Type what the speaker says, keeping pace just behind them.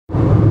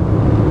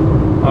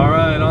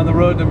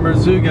road to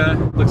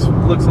Merzouga.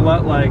 Looks a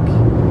lot like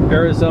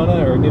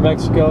Arizona or New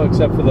Mexico,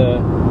 except for the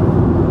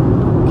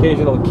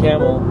occasional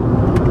camel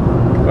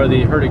or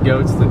the herd of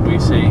goats that we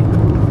see.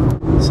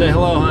 Say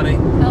hello, honey.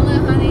 Hello,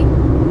 honey.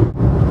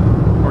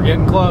 We're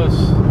getting close.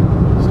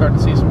 Starting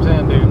to see some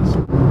sand dunes.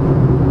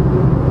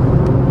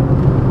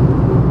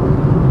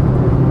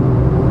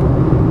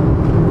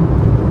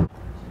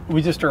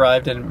 We just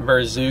arrived in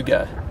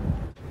Merzouga.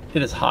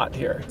 It is hot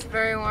here. It's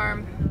very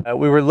warm.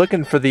 We were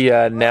looking for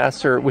the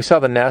Nasser. We saw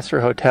the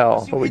Nasser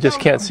Hotel, but we just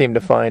can't seem to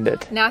find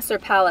it. Nasser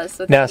Palace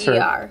with Nasser,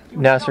 ER.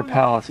 Nasser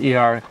Palace,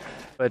 ER.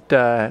 But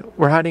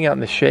we're hiding out in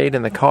the shade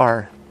in the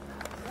car.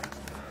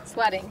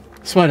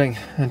 Sweating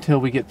until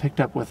we get picked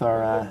up with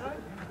our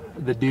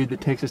the dude that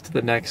takes us to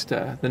the next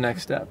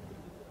step.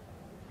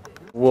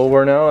 Well,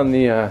 we're now in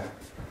the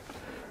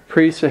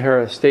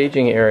pre-Sahara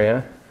staging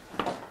area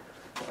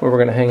where we're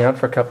going to hang out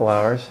for a couple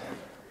hours.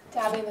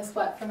 Dabbing the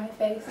sweat from my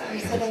face. I'm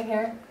sitting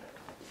here.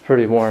 It's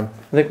pretty warm.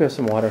 I think we have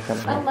some water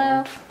coming.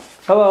 Hello.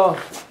 Hello.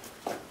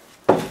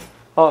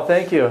 Oh,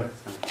 thank you,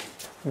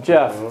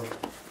 Jeff.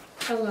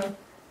 Hello.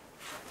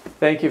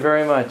 Thank you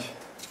very much.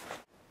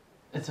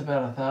 It's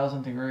about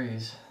 1,000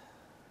 degrees.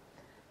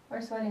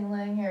 We're sweating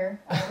laying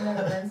here. I've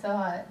never been so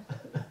hot.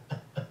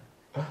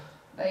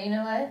 But you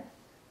know what?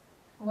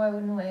 Why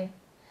wouldn't we?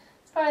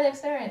 It's part of the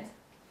experience.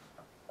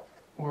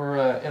 We're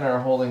in our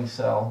holding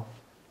cell.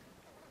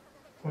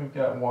 We've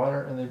got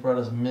water and they brought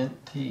us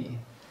mint tea.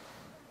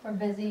 We're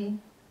busy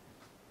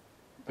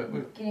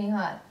But getting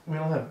hot. we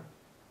don't have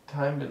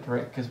time to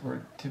drink because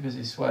we're too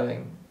busy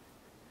sweating.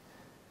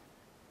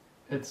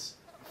 It's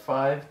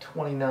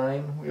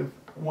 5:29. We have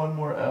one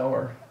more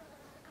hour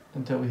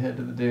until we head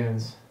to the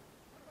dunes.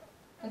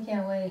 We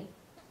can't wait.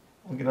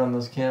 We'll get on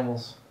those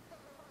camels.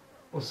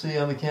 We'll see you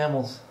on the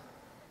camels.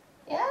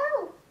 Yeah.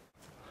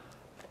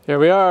 Here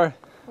we are.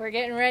 We're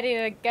getting ready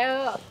to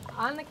go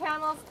on the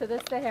camels to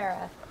the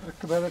Sahara.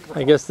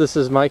 I guess this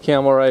is my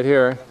camel right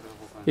here.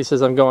 He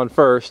says I'm going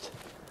first.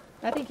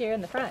 I think you're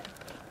in the front.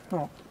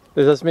 No.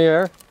 Is this me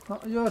there? No,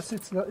 yours,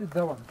 it's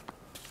the one.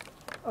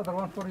 Other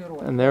one for your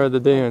wife. And there are the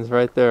dunes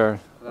right there.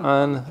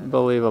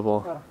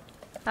 Unbelievable.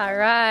 All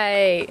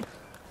right.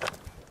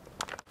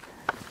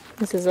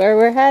 This is where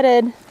we're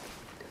headed.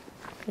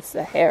 The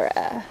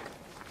Sahara.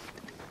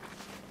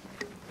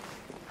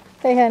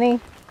 Hey, honey.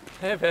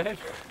 Hey, babe.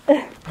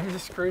 I'm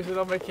just cruising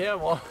on my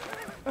camel.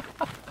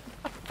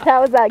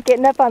 How was that,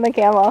 getting up on the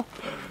camel?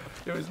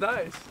 It was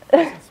nice.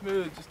 Nice and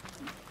smooth. Just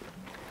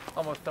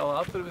almost fell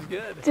out, but it was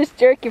good. Just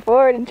jerk you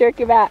forward and jerk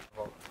you back.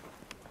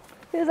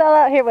 Who's all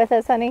out here with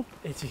us, honey?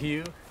 It's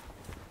you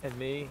and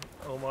me,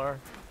 Omar,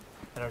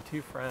 and our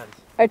two friends.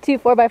 Our two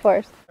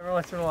 4x4s. Every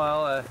once in a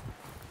while,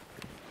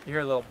 you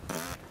hear a little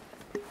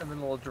and then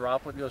a little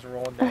droplet goes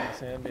rolling down the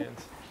sand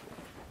dunes.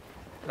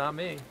 Not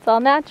me. It's all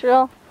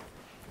natural.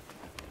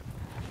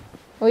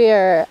 We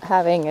are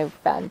having a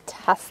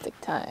fantastic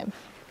time.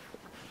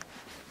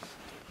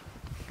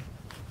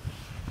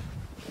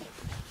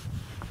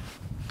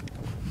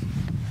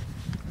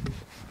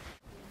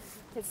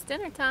 It's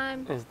dinner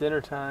time. It's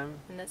dinner time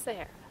In the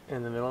Sahara.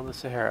 in the middle of the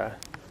Sahara.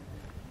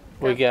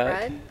 We've got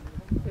bread,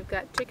 we've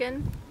got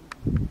chicken,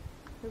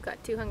 we've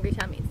got two hungry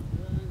tummies.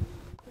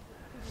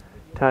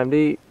 Time to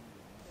eat.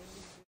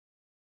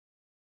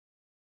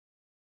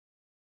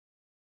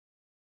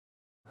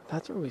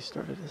 That's where we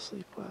started to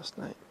sleep last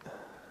night.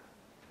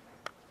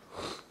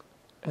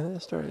 And then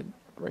it started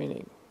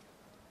raining.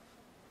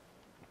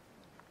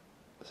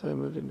 So we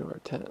moved into our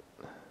tent.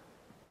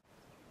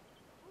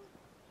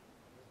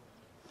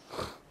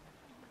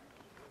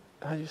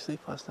 How'd you sleep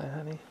last night,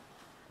 honey?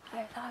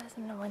 I thought it was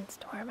in a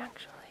windstorm,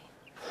 actually.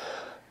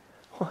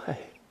 Why?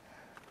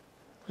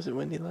 Was it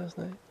windy last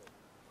night?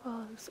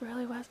 Well, it was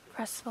really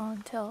restful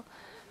until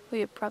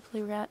we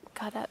abruptly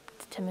got up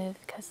to move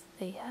because of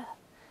the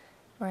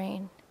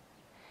rain.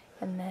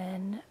 And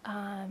then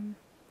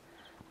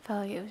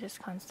felt like it was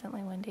just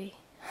constantly windy.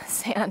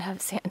 Sand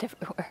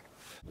everywhere.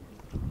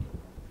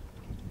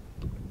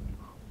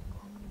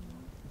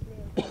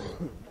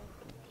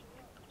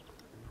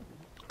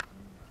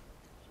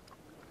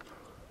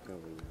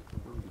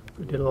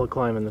 We did a little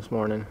climbing this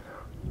morning.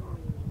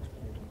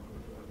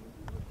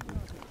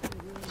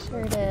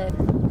 Sure did.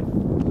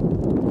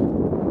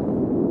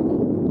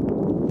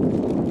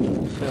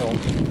 Phil.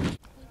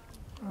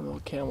 Our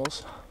little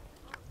camels.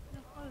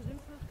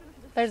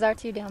 There's our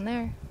two down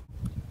there.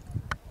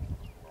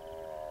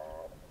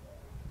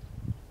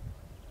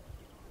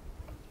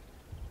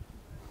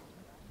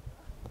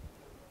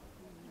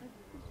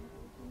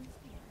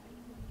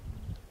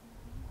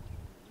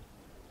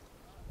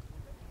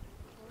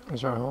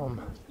 There's our home.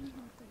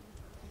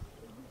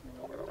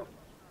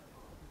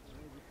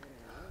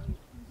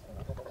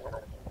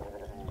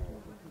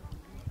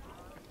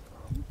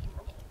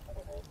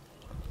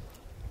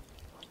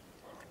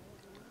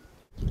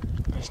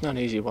 It's not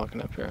easy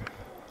walking up here.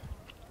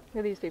 Look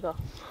at these people.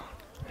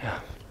 Yeah.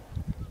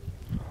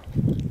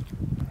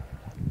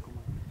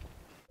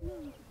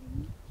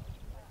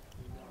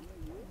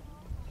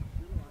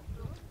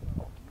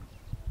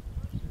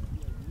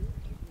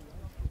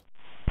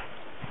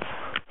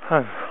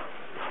 Huh.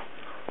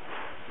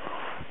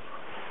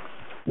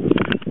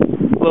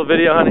 Little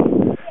video, honey.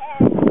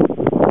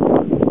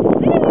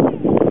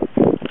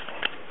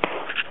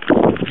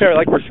 Here,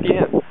 like we're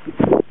skiing.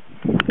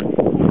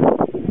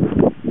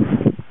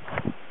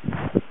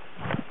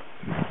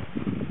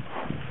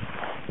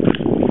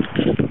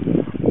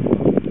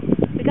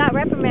 We got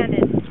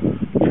reprimanded.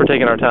 We're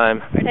taking our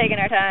time. We're taking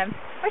our time.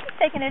 We're just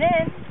taking it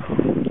in.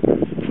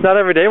 It's not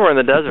every day we're in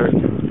the desert.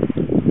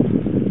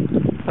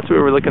 That's what we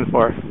were looking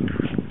for.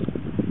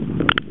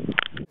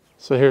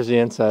 So here's the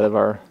inside of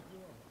our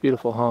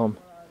beautiful home.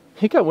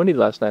 It got windy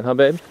last night, huh,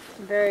 babe?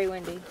 Very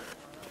windy.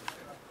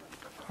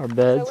 Our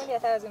beds. So windy I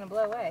thought it was going to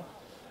blow away.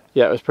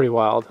 Yeah, it was pretty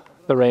wild.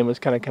 The rain was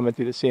kind of coming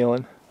through the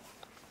ceiling.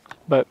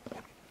 But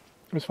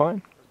it was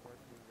fine.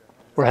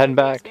 We're heading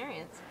back.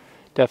 Experience.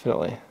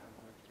 Definitely.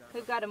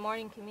 We've got a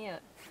morning commute.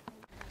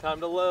 Time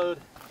to load.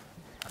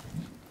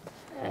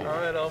 All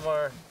right,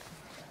 Omar.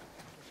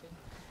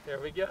 Here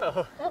we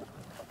go.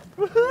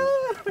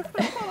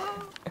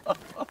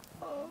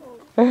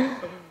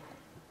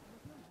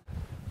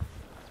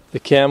 The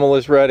Camel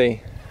is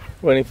ready,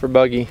 waiting for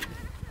Buggy.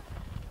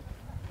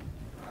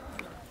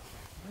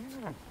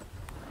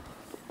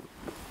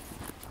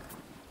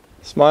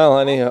 Smile,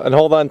 honey, and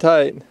hold on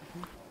tight.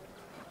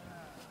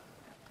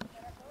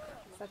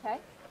 It's okay.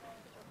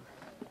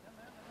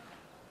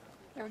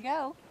 Here we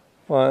go.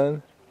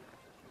 1,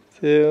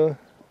 2,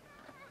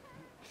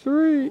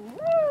 3.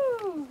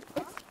 Woo!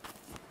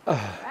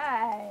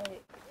 Right.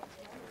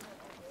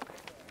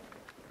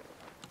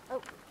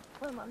 Oh,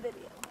 put him on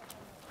video.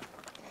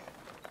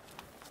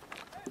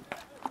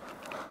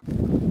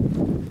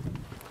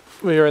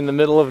 We are in the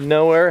middle of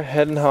nowhere,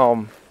 heading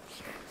home.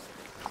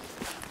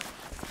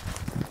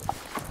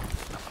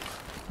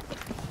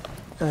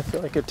 I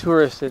feel like a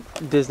tourist at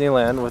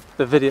Disneyland with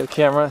the video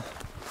camera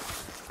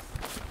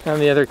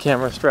and the other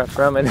camera strapped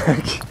around my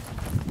neck.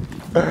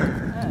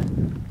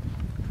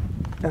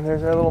 And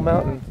there's our little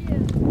mountain.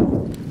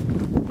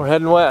 We're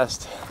heading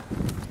west,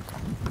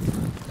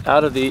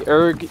 out of the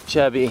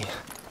Chabi.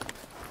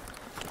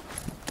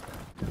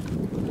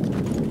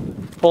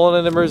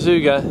 Pulling into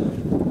Merzouga.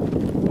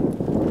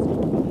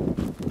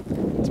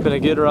 It's been a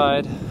good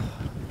ride.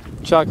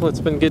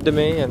 Chocolate's been good to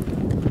me, and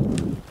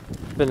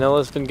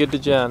vanilla's been good to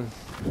Jen.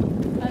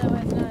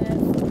 Otherwise known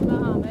as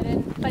Muhammad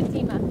and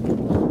Fatima.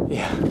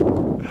 Yeah.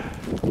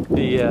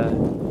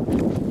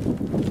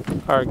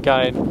 Our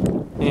guide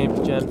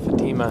named Jen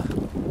Fatima.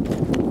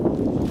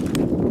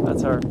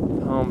 That's our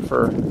home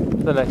for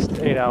the next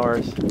 8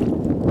 hours.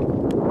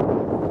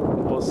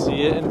 We'll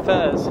see you in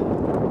Fez.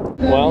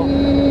 Well,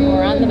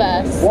 We're on the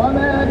bus.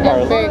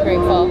 I'm very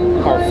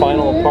grateful. Our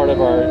final part of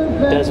our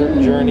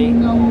desert journey.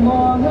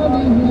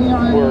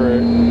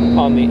 We're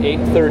on the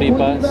 8:30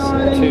 bus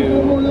to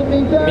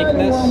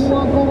Meekness,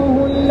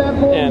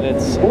 and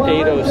it's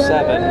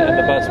 8:07, and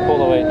the bus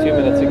pulled away 2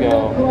 minutes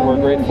ago. We're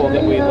grateful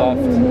that we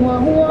left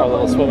our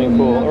little swimming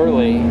pool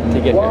early to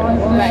get here.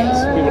 Right.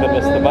 We would have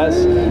missed the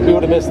bus. We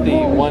would have missed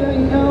the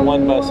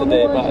one bus a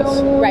day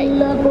bus. Right.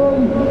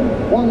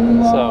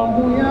 So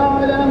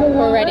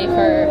We're ready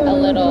for a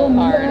little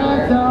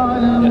R&R.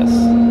 yes,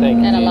 thank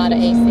you. And a lot of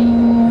AC.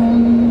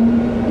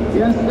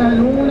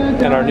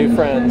 And our new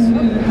friends.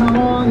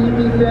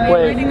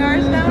 Wave.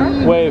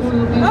 Wave.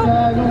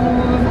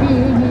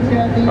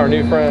 Our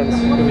new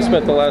friends who we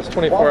spent the last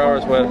 24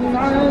 hours with.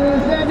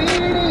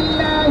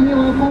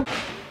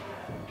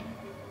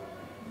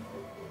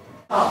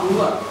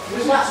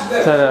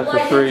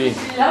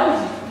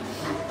 3:10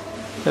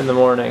 in the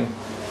morning.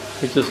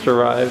 We just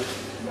arrived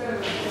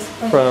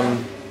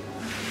from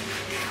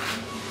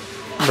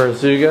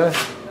Merzouga.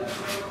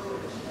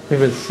 We've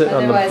been sitting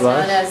on the bus.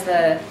 Otherwise known as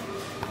the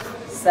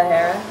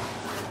Sahara.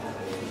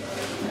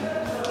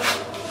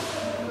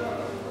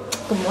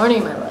 Good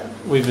morning, my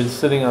love. We've been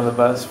sitting on the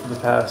bus for the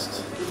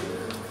past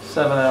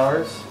 7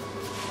 hours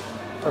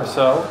or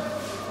so.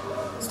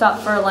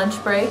 Stopped for a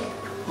lunch break.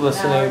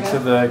 Listening to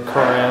the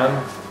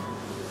Quran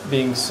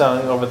being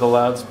sung over the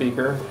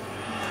loudspeaker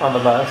on the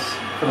bus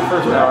for the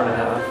first hour and a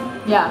half.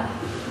 Yeah.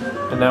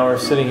 And now we're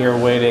sitting here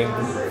waiting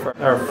for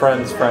our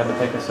friend's friend to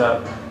pick us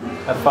up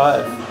at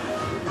 5.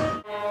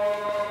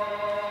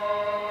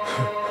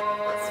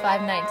 It's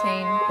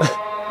 5:19.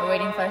 We're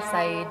waiting for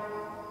Saeed.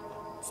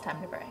 It's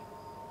time to pray.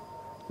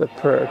 The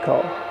prayer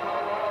call.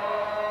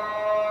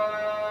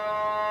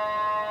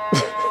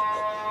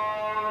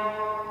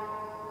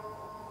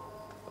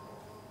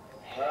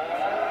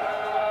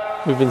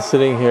 We've been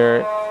sitting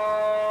here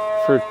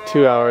for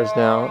 2 hours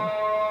now.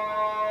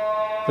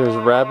 There's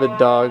rabid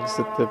dogs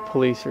that the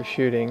police are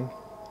shooting.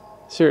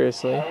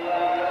 Seriously.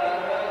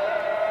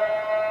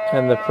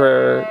 And the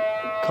prayer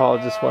call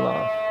just went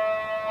off.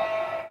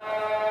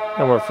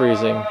 And we're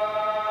freezing.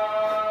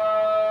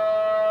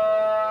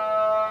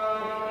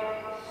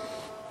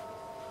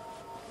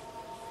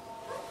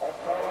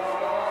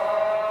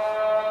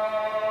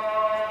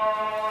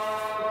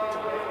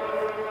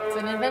 It's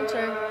an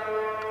adventure.